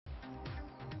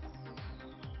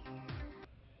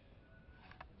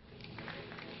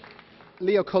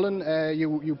Leo Cullen,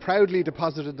 you proudly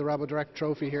deposited the RaboDirect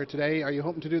trophy here today. Are you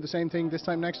hoping to do the same thing this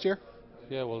time next year?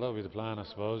 Yeah, well, that'll be the plan, I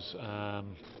suppose.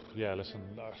 Yeah, listen,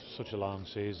 such a long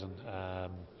season.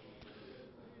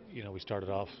 We started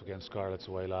off against Scarlets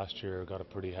away last year, got a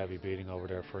pretty heavy beating over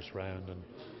their first round, and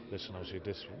listen, obviously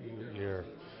this year,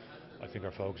 I think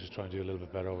our focus is trying to do a little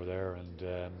bit better over there,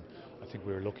 and I think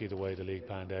we were lucky the way the league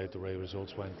panned out, the way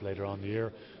results went later on in the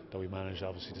year, that we managed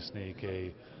obviously to sneak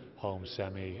a home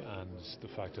semi, and the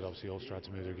fact that obviously Ulster had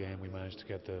to move their game, we managed to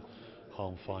get the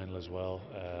home final as well,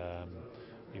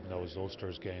 even though it was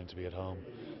Ulster's game to be at home.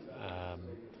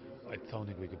 I don't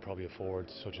think we could probably afford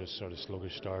such a sort of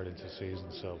sluggish start into the season,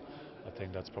 so I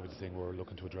think that's probably the thing we're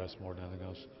looking to address more than anything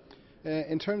else.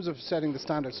 In terms of setting the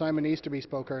standard, Simon Easterby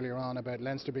spoke earlier on about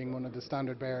Leinster being one of the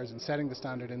standard bearers and setting the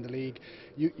standard in the league.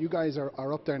 You guys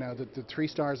are up there now. The 3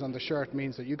 stars on the shirt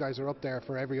means that you guys are up there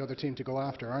for every other team to go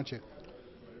after, aren't you?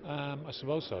 I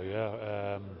suppose so,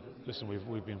 yeah. Listen,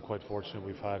 we've been quite fortunate.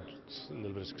 We've had a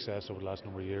little bit of success over the last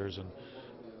number of years, and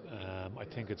I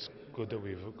think it's good that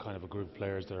we've kind of a group of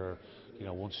players that are,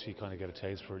 once you kind of get a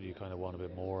taste for it, you kind of want a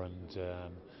bit more, and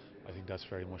I think that's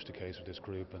very much the case with this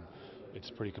group, and it's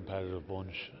a pretty competitive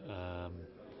bunch.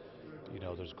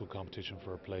 There's good competition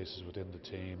for places within the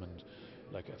team, and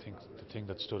I think the thing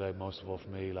that stood out most of all for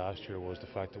me last year was the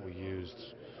fact that we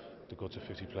used the guts of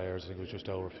 50 players. I think it was just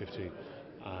over 50,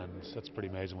 and that's pretty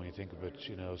amazing when you think of it.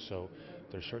 So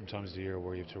there's certain times of the year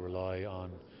where you have to rely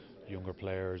on younger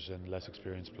players and less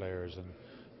experienced players, and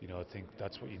I think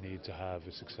that's what you need to have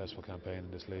a successful campaign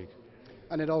in this league.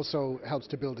 And it also helps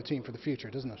to build a team for the future,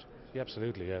 doesn't it? Yeah,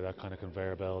 absolutely. Yeah, that kind of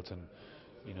conveyor belt, and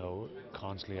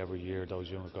constantly every year those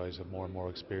younger guys have more and more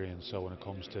experience. So when it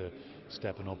comes to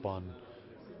stepping up on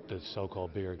the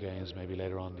so-called bigger games, maybe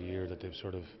later on in the year, that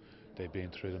they've been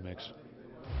through the mix.